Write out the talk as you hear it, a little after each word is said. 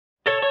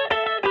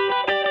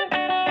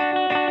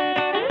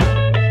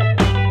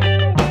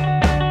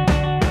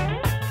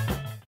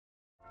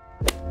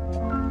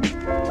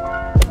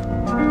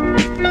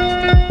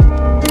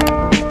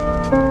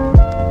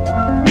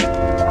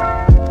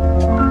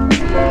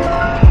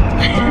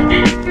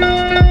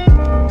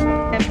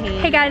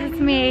guys,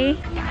 it's me.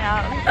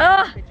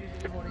 Yeah.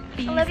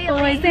 Olivia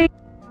boys.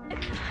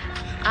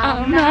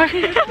 I'm not.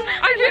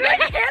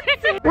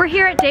 We're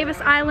here at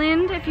Davis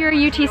Island. If you're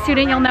a UT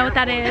student, you'll know what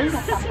that is.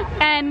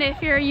 And if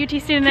you're a UT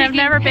student and have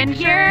never been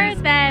here,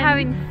 then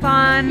having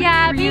fun,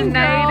 yeah,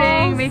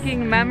 reuniting,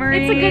 making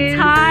memories. It's a good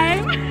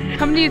time.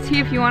 Come to UT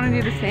if you want to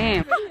do the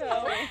same.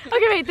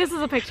 Okay, wait, this is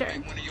a picture.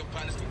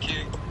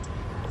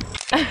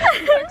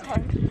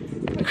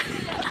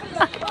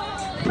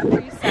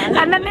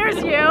 And then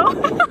there's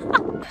you.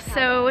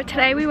 So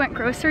today we went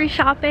grocery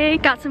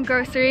shopping, got some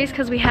groceries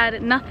because we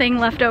had nothing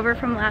left over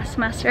from last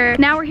semester.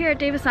 Now we're here at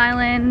Davis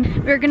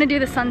Island. We were gonna do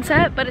the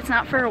sunset, but it's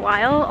not for a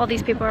while. All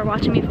these people are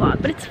watching me vlog,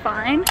 but it's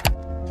fine.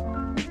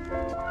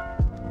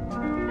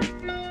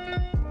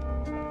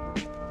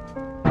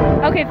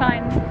 Okay,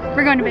 fine.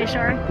 We're going to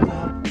Bayshore.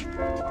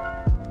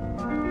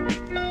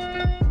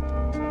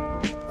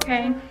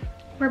 Okay.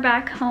 We're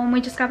back home.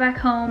 We just got back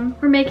home.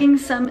 We're making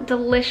some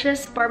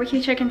delicious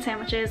barbecue chicken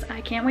sandwiches.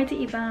 I can't wait to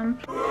eat them.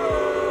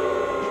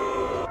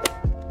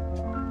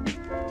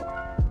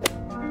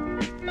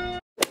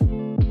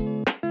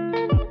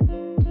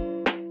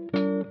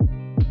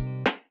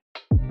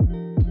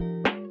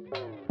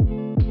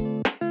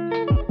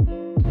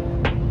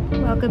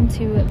 Welcome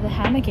to the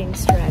hammocking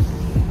strip.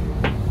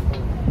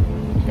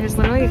 There's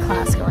literally a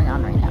class going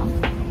on right now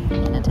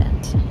in a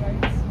tent.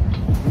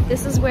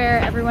 This is where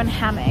everyone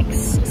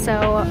hammocks, so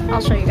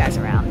I'll show you guys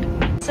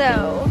around.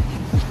 So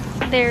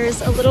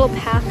there's a little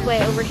pathway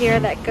over here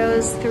that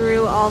goes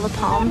through all the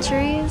palm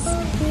trees,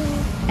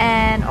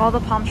 and all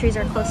the palm trees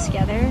are close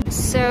together.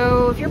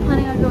 So if you're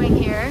planning on going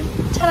here,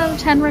 10 out of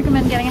 10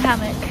 recommend getting a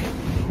hammock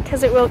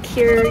because it will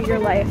cure your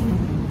life.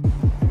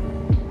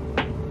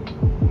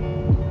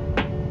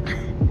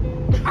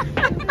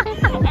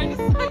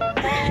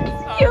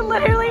 You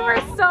literally were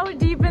so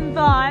deep in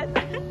thought.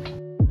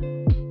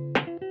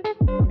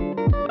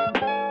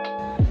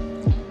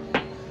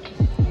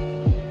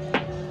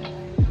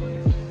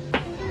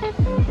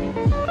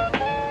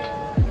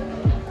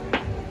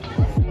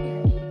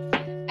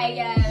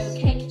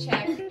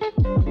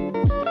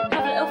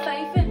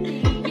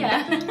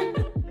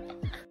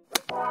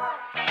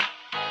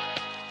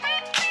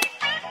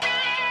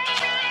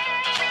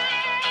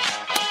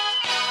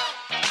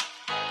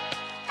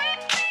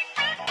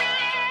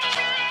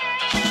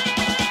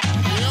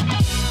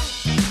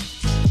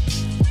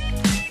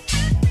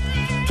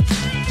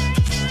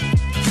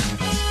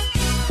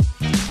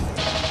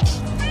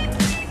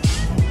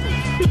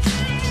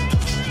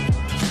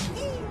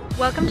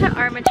 Welcome to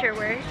Armature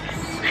Works.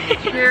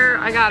 Here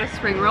I got a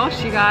spring roll.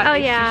 She got a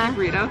sushi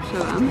burrito.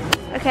 Show them.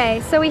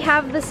 Okay, so we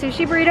have the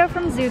sushi burrito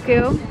from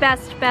Zuku.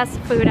 Best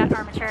food at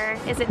Armature,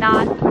 is it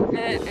not?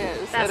 It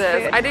is. Best it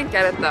is. food. I didn't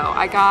get it though.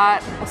 I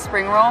got a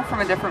spring roll from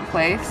a different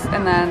place,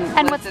 and then.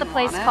 And what's the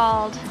place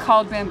called? It's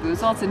called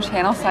Bamboozle. It's in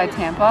Channelside,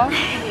 Tampa.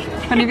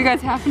 If any of you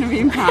guys happen to be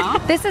in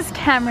town. This is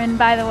Cameron,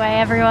 by the way,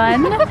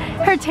 everyone.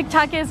 Her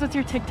TikTok is, what's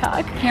your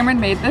TikTok?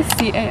 Cameron made this,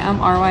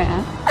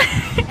 C-A-M-R-Y-N.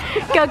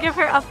 Go give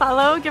her a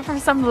follow, give her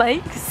some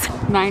likes.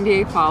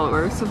 98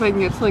 followers, so if I can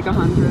get to like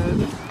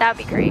 100. That'd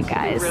be great,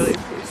 guys. Really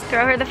appreciate it.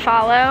 Throw her the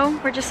follow.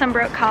 We're just some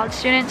broke college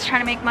students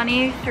trying to make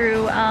money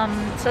through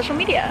social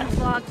media.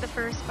 Vlog the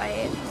first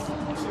bite.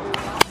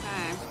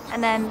 Okay.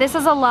 And then this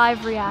is a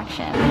live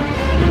reaction.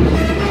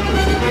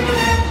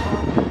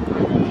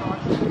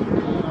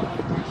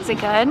 Is it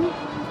good?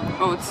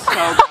 Oh, it's so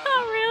good.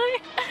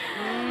 Really?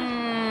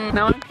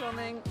 Now I'm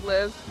filming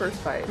Liv's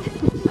first bite.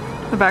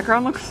 The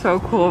background looks so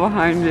cool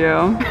behind you.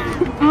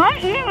 Am I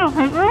eating a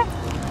paper?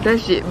 That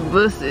shit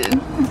busted.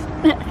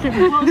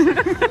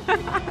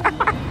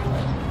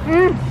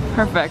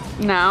 Perfect.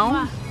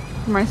 Now,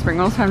 for my spring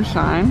rolls time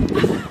shine.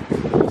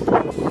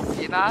 You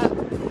see that?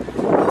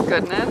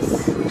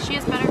 Goodness. She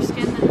has better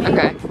skin than me.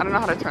 Okay, I don't know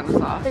how to turn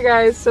this off. Hey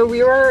guys, so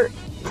we were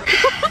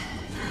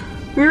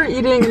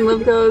eating and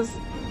Liv goes,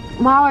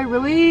 wow, I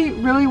really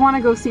want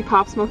to go see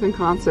Pop Smoke in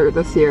concert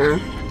this year.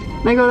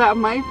 And I go, that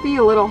might be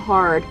a little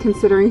hard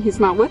considering he's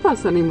not with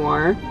us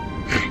anymore.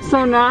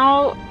 So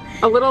now,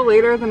 a little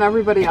later than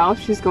everybody else,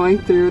 she's going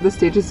through the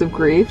stages of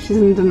grief. She's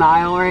in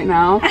denial right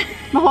now.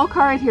 The whole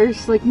car right here,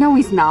 she's like, no,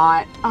 he's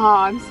not. Oh,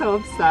 I'm so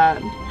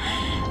upset.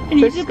 I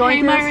need to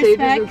pay my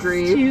respects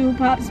to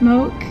Pop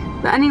Smoke.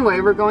 But anyway,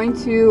 we're going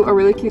to a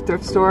really cute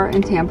thrift store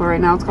in Tampa right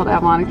now. It's called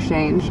Avalon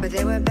Exchange. But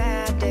they were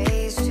bad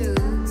days too.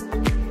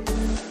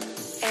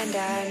 And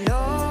I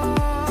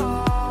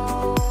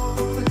know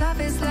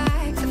love is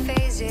like the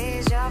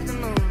phases of the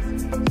moon.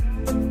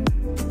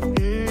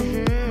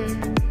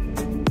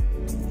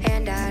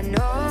 And I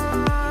know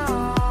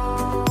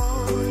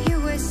you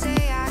would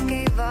say I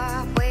gave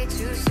up way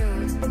too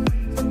soon.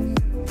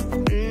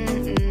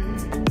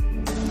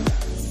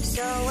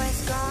 So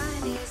it's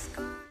gone, it's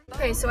gone.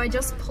 Okay, so I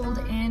just pulled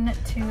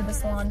into the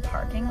salon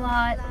parking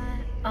lot.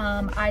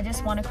 I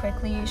just want to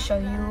quickly show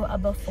you a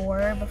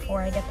before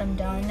I get them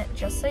done,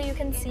 just so you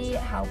can see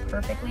how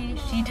perfectly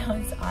she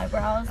does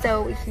eyebrows.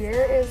 So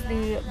here is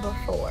the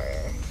before.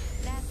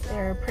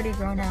 They're pretty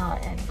grown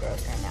out and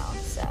grosser now,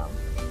 so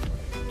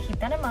keep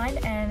that in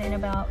mind, and in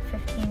about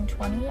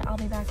 15-20, I'll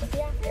be back with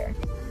the after.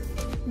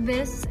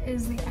 This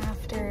is the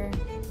after.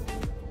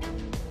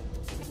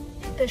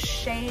 The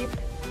shape.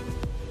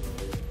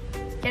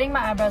 Getting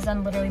my eyebrows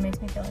done literally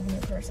makes me feel like a new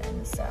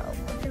person, so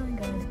I'm feeling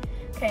good.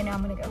 Okay, now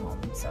I'm gonna go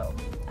home, so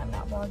I'm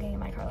not vlogging in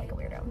my car like a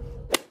weirdo.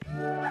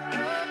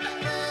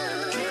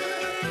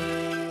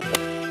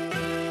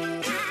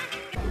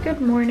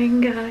 Good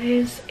morning,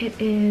 guys. It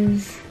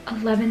is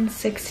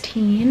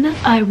 11:16.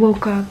 I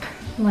woke up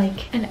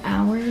like an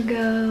hour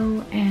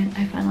ago and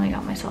I finally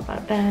got myself out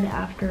of bed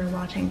after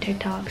watching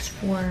TikToks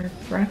for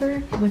forever.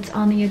 What's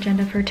on the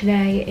agenda for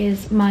today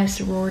is my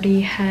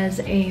sorority has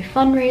a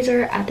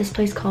fundraiser at this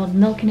place called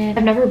Milk in It.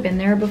 I've never been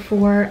there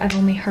before. I've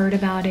only heard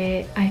about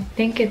it. I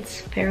think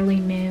it's fairly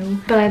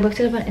new, but I looked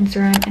it up on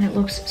Instagram and it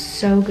looks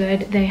so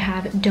good. They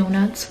have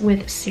donuts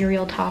with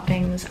cereal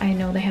toppings. I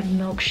know they have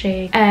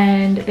milkshake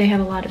and they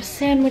have a lot of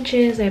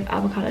sandwiches. They have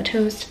avocado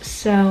toast,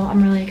 so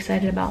I'm really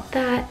excited about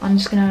that. I'm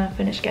just gonna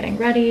finish getting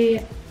ready,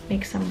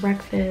 make some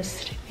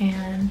breakfast,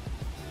 and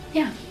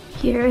yeah.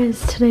 Here is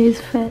today's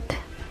fit.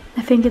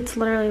 I think it's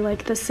literally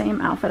like the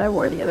same outfit I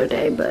wore the other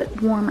day, but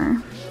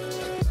warmer.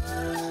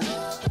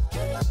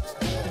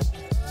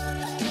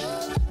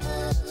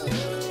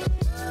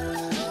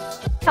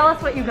 Tell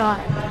us what you got.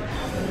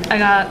 I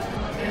got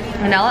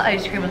vanilla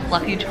ice cream with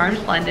Lucky Charms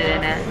blended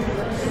in it.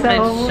 It's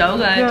so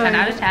good. 10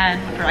 out of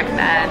 10. Would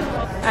recommend.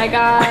 I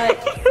got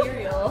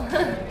cereal.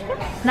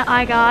 And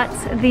I got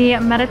the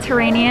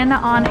Mediterranean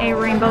on a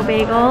rainbow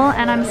bagel,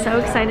 and I'm so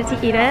excited to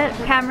eat it.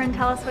 Cameron,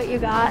 tell us what you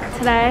got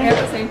today. I have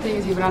the same thing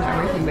as you, but on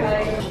everything,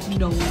 but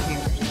no one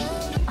cares.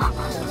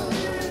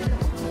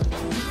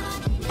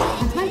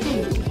 That's my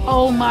thing.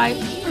 Oh my,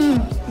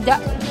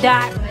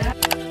 that.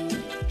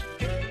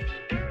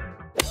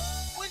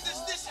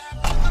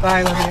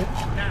 Bye, love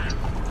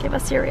you. Give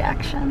us your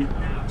reaction.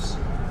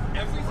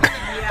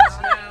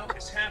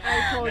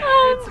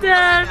 I'm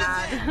dead.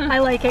 I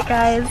like it,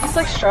 guys. It's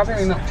like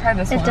strawberry milk. Try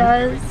this one. It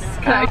does.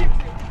 Here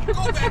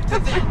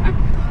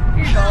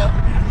you go.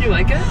 You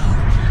like it?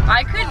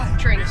 I could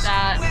drink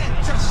that.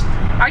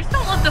 I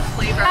still love the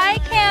flavor. Hi,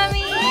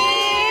 Cammy.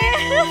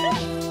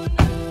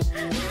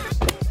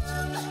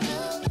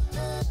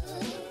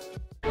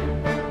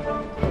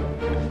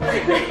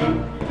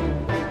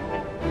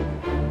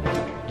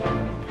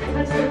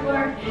 That's so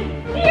far.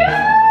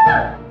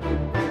 Yeah!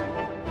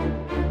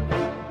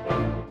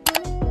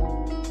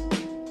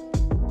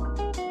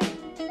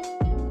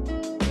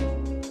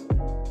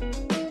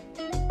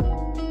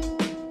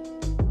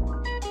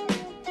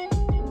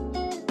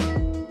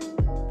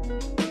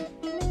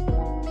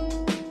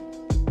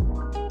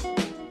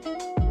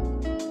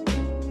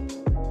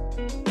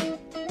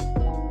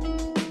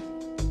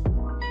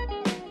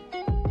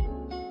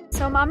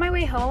 So I'm on my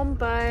way home,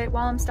 but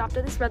while I'm stopped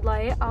at this red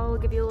light, I'll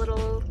give you a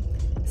little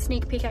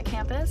sneak peek at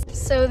campus.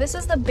 So this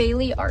is the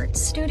Bailey Art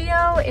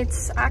Studio.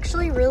 It's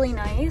actually really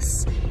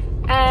nice.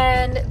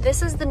 And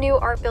this is the new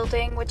art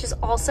building, which is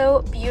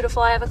also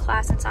beautiful. I have a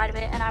class inside of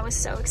it and I was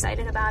so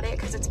excited about it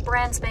because it's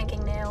brand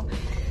spanking new.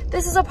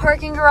 This is a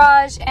parking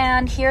garage,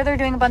 and here they're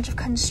doing a bunch of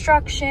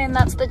construction.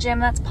 That's the gym,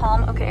 that's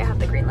Palm. Okay, I have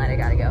the green light, I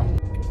gotta go.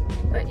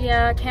 But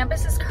yeah,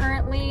 campus is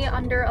currently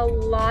under a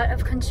lot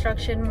of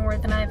construction, more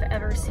than I've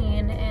ever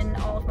seen in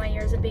all of my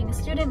years of being a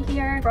student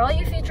here. For all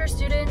you future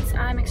students,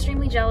 I'm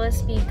extremely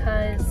jealous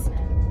because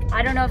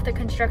I don't know if the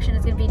construction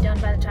is gonna be done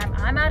by the time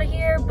I'm out of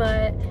here,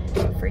 but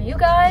for you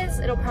guys,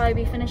 it'll probably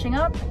be finishing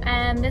up.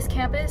 And this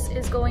campus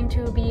is going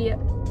to be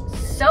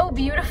so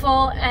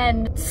beautiful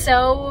and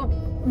so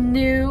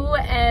new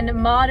and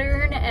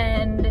modern,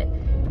 and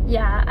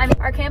yeah, I mean,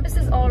 our campus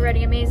is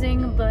already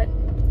amazing, but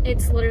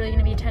it's literally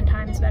gonna be 10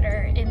 times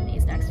better in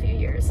these next few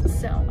years.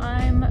 So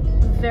I'm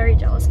very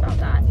jealous about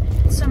that.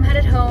 So I'm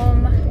headed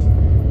home.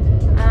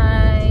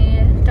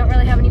 I don't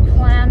really have any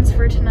plans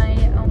for tonight.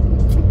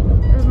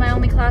 It was my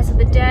only class of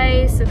the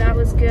day, so that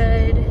was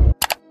good.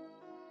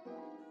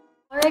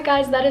 Alright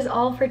guys, that is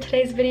all for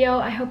today's video.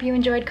 I hope you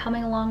enjoyed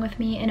coming along with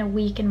me in a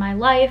week in my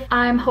life.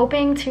 I'm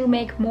hoping to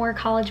make more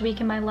college week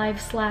in my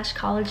life /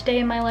 college day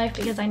in my life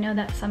because I know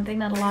that's something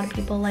that a lot of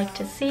people like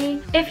to see.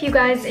 If you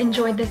guys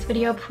enjoyed this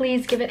video,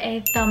 please give it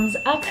a thumbs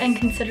up and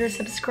consider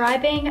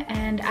subscribing.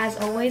 And as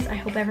always, I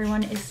hope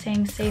everyone is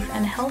staying safe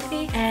and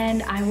healthy,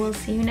 and I will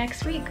see you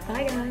next week.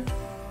 Bye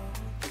guys.